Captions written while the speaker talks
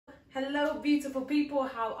Hello beautiful people,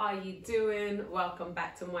 how are you doing? Welcome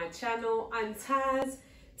back to my channel. I'm Taz.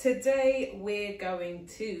 Today we're going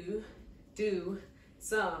to do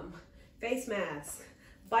some face mask,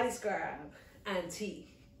 body scrub and tea.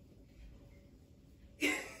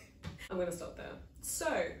 I'm gonna stop there.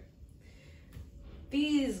 So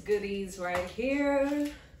these goodies right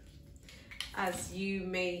here, as you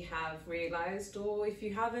may have realized, or if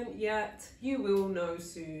you haven't yet, you will know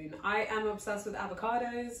soon. I am obsessed with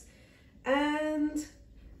avocados, and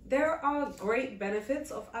there are great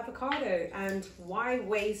benefits of avocado, and why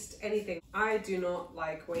waste anything? I do not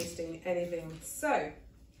like wasting anything, so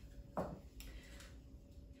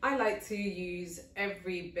I like to use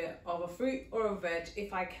every bit of a fruit or a veg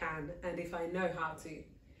if I can and if I know how to.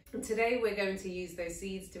 And today we're going to use those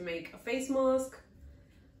seeds to make a face mask,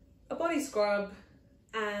 a body scrub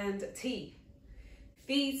and tea.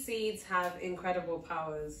 These seeds have incredible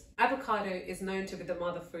powers. Avocado is known to be the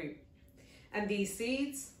mother fruit, and these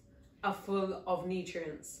seeds are full of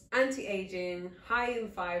nutrients, anti-aging, high in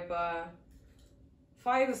fiber,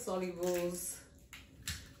 fiber solubles.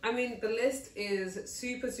 I mean, the list is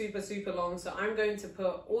super long, so I'm going to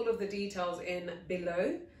put all of the details in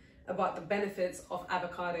below about the benefits of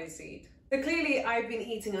avocado seed. So clearly I've been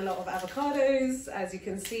eating a lot of avocados, as you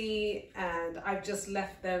can see, and I've just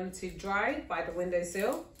left them to dry by the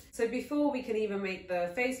windowsill. So before we can even make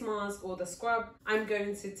the face mask or the scrub, I'm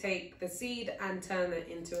going to take the seed and turn it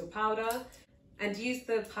into a powder and use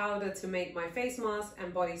the powder to make my face mask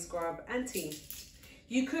and body scrub and tea.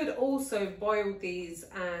 You could also boil these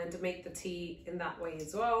and make the tea in that way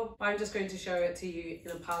as well, but I'm just going to show it to you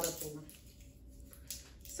in a powder form.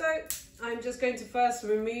 So I'm just going to first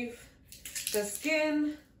remove the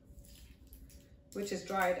skin, which is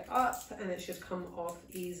dried up, and it should come off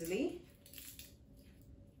easily.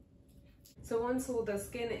 So once all the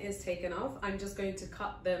skin is taken off, I'm just going to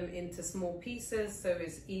cut them into small pieces so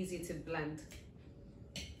it's easy to blend.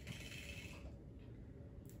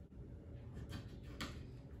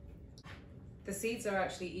 The seeds are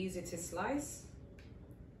actually easy to slice.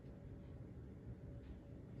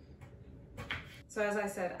 So as I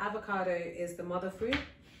said, avocado is the mother fruit.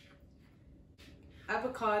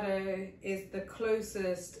 Avocado is the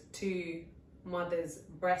closest to mother's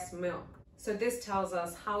breast milk. So this tells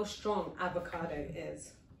us how strong avocado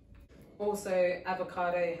is. Also,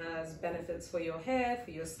 avocado has benefits for your hair, for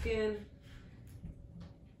your skin.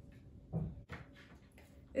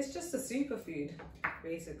 It's just a superfood,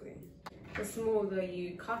 basically. The smaller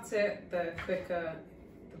you cut it, the quicker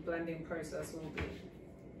the blending process will be.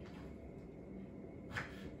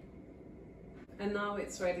 And now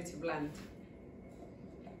it's ready to blend.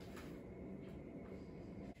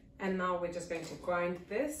 And now we're just going to grind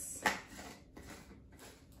this.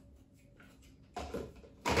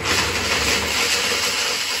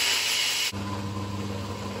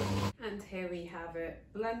 And here we have it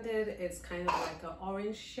blended. It's kind of like an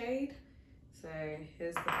orange shade. So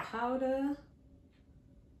here's the powder.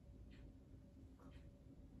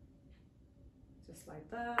 Just like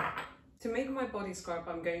that. To make my body scrub,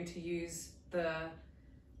 I'm going to use the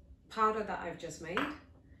powder that I've just made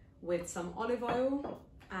with some olive oil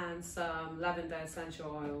and some lavender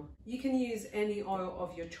essential oil. You can use any oil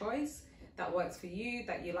of your choice that works for you,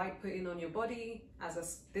 that you like putting on your body.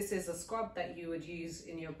 This is a scrub that you would use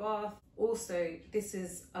in your bath. Also, this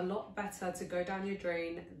is a lot better to go down your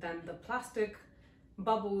drain than the plastic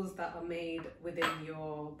bubbles that are made within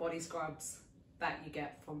your body scrubs that you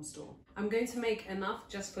get from store. I'm going to make enough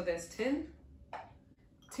just for this tin.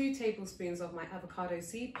 2 tablespoons of my avocado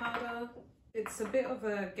seed powder. It's a bit of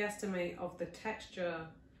a guesstimate of the texture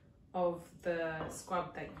of the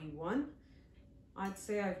scrub that you want. I'd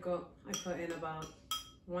say I put in about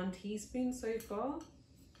 1 teaspoon so far.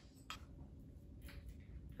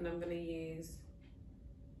 And I'm gonna use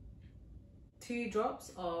 2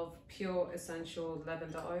 drops of pure essential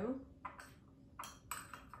lavender oil,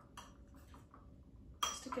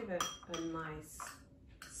 just to give it a nice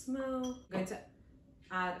smell. I'm going to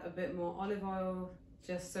add a bit more olive oil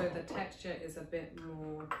just so the texture is a bit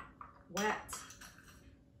more wet.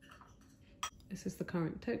 This is the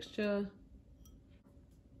current texture.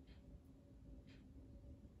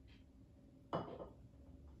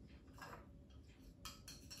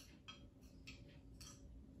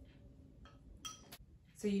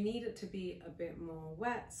 So you need it to be a bit more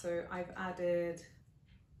wet. So I've added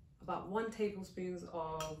about 1 tablespoon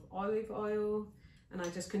of olive oil, and I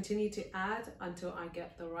just continue to add until I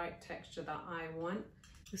get the right texture that I want.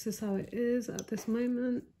 This is how it is at this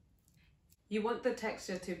moment. You want the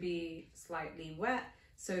texture to be slightly wet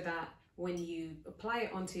so that when you apply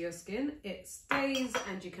it onto your skin, it stays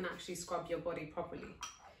and you can actually scrub your body properly.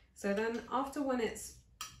 So then after when it's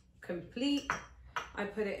complete, I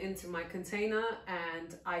put it into my container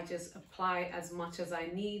and I just apply as much as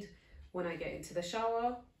I need when I get into the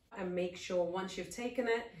shower. And make sure once you've taken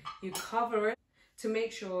it, you cover it to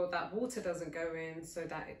make sure that water doesn't go in so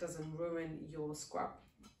that it doesn't ruin your scrub.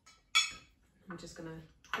 I'm just gonna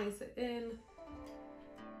place it in.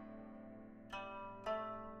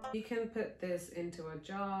 You can put this into a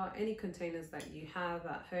jar, any containers that you have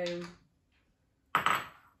at home.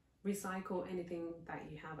 Recycle anything that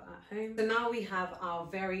you have at home. So now we have our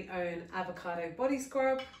very own avocado body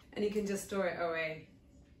scrub and you can just store it away.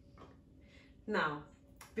 Now,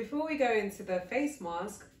 before we go into the face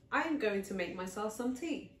mask, I'm going to make myself some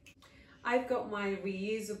tea. I've got my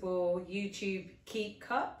reusable YouTube Keep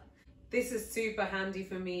cup. This is super handy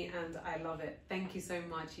for me and I love it. Thank you so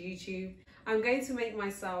much, YouTube. I'm going to make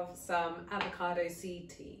myself some avocado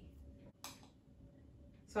seed tea.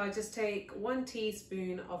 So I just take 1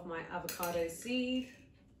 teaspoon of my avocado seed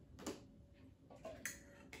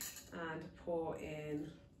and pour in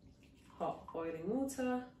hot boiling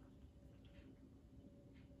water.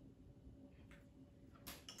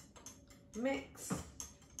 Mix.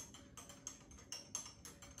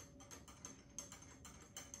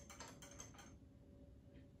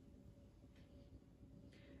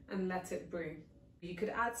 And let it brew. You could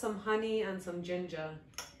add some honey and some ginger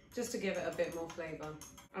just to give it a bit more flavor.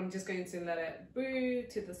 I'm just going to let it brew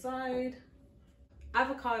to the side.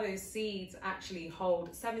 Avocado seeds actually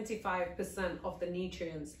hold 75% of the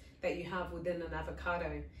nutrients that you have within an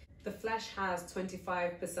avocado. The flesh has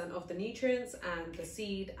 25% of the nutrients and the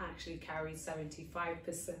seed actually carries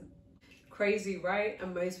 75%. Crazy, right?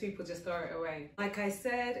 And most people just throw it away. Like I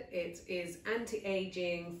said, it is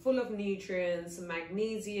anti-aging, full of nutrients,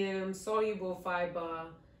 magnesium, soluble fiber.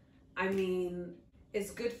 I mean, it's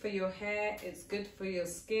good for your hair, it's good for your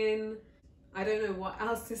skin. I don't know what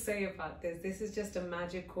else to say about this. This is just a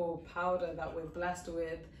magical powder that we're blessed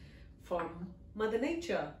with from Mother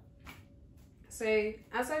Nature. So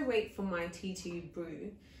as I wait for my tea to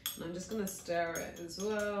brew, and I'm just gonna stir it as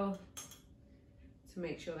well to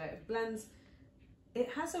make sure that it blends. It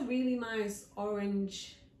has a really nice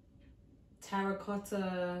orange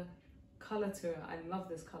terracotta color to it. I love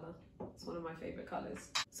this color. It's one of my favorite colors.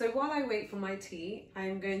 So while I wait for my tea,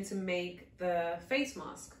 I'm going to make the face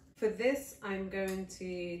mask. For this, I'm going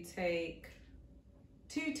to take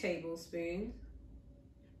 2 tablespoons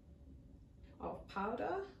of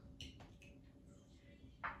powder.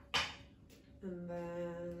 And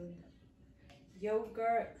then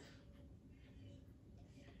yogurt.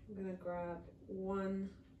 I'm gonna grab 1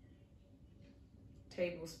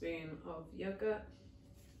 tablespoon of yogurt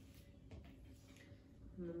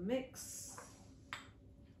and then mix.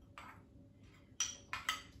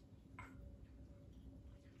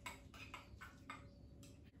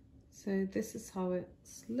 So this is how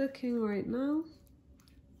it's looking right now.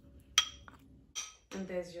 And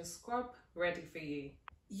there's your scrub ready for you.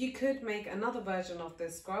 You could make another version of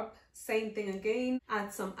this scrub, same thing again,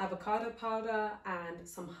 add some avocado powder and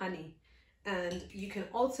some honey. And you can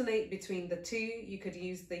alternate between the two. You could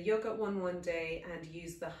use the yogurt one day and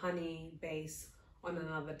use the honey base on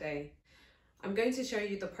another day. I'm going to show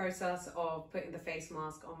you the process of putting the face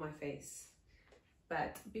mask on my face.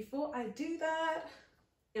 But before I do that,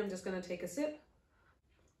 I'm just going to take a sip.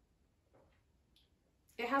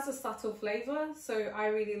 It has a subtle flavor, so I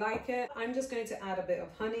really like it. I'm just going to add a bit of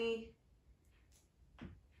honey,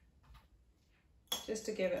 just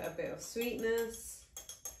to give it a bit of sweetness.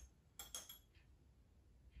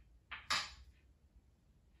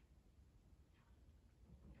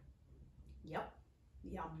 Yep,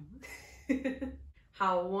 yum.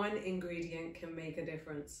 How one ingredient can make a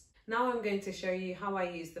difference. Now I'm going to show you how I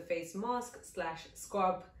use the face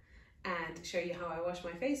mask/scrub and show you how I wash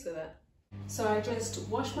my face with it. So I just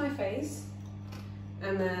wash my face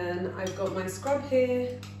and then I've got my scrub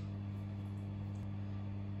here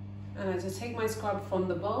and I just take my scrub from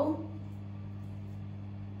the bowl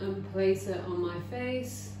and place it on my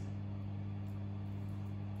face.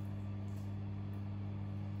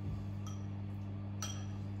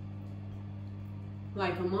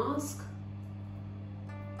 Like a mask.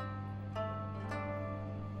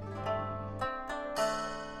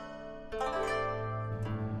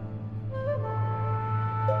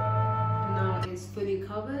 Fully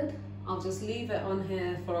covered. I'll just leave it on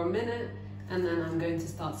here for a minute and then I'm going to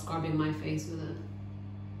start scrubbing my face with it.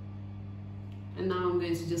 And now I'm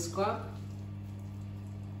going to just scrub.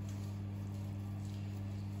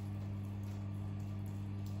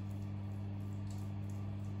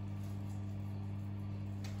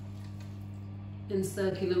 In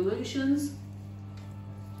circular motions.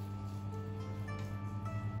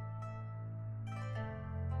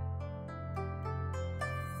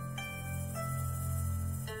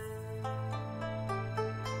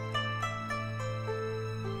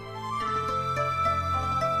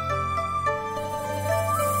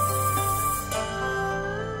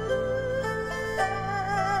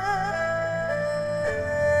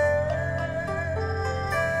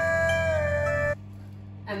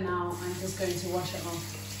 wash it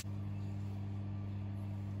off.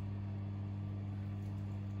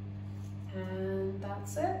 And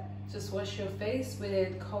that's it. Just wash your face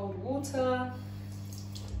with cold water.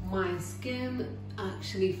 My skin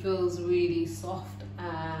actually feels really soft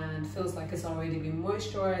and feels like it's already been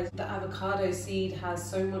moisturized. The avocado seed has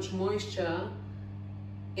so much moisture,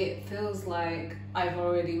 it feels like I've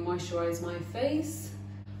already moisturized my face.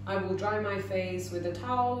 I will dry my face with a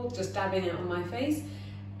towel, just dabbing it on my face,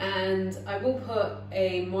 and I will put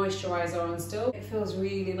a moisturizer on still. It feels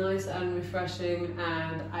really nice and refreshing,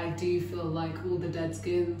 and I do feel like all the dead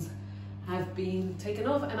skins have been taken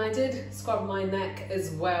off. And I did scrub my neck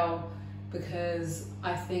as well, because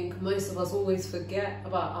I think most of us always forget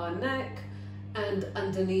about our neck and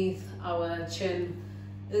underneath our chin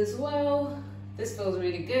as well. This feels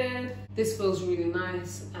really good. This feels really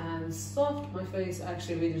nice and soft. My face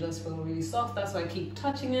actually really does feel really soft. That's why I keep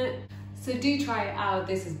touching it. So do try it out.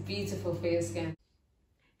 This is beautiful for your skin.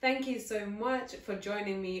 Thank you so much for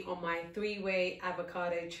joining me on my 3-way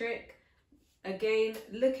avocado trick. Again,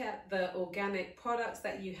 look at the organic products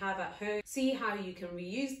that you have at home. See how you can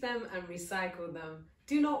reuse them and recycle them.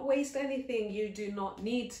 Do not waste anything you do not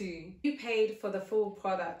need to. You paid for the full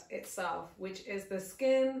product itself, which is the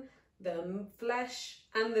skin, the flesh,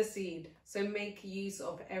 and the seed. So make use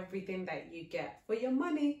of everything that you get for your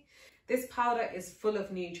money. This powder is full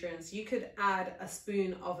of nutrients. You could add a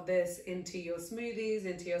spoon of this into your smoothies,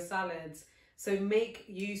 into your salads. So make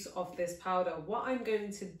use of this powder. What I'm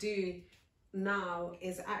going to do now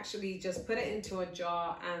is actually just put it into a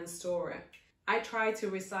jar and store it. I try to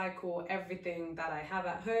recycle everything that I have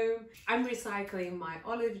at home. I'm recycling my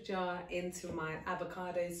olive jar into my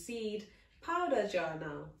avocado seed powder jar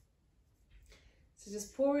now. So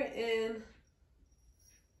just pour it in.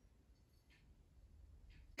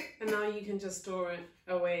 And now you can just store it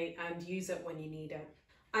away and use it when you need it.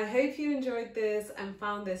 I hope you enjoyed this and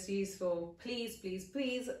found this useful. Please, please,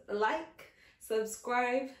 please like,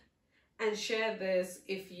 subscribe, and share this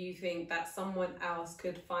if you think that someone else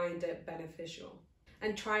could find it beneficial.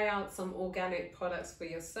 And try out some organic products for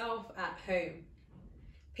yourself at home.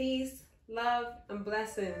 Peace, love, and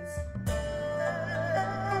blessings.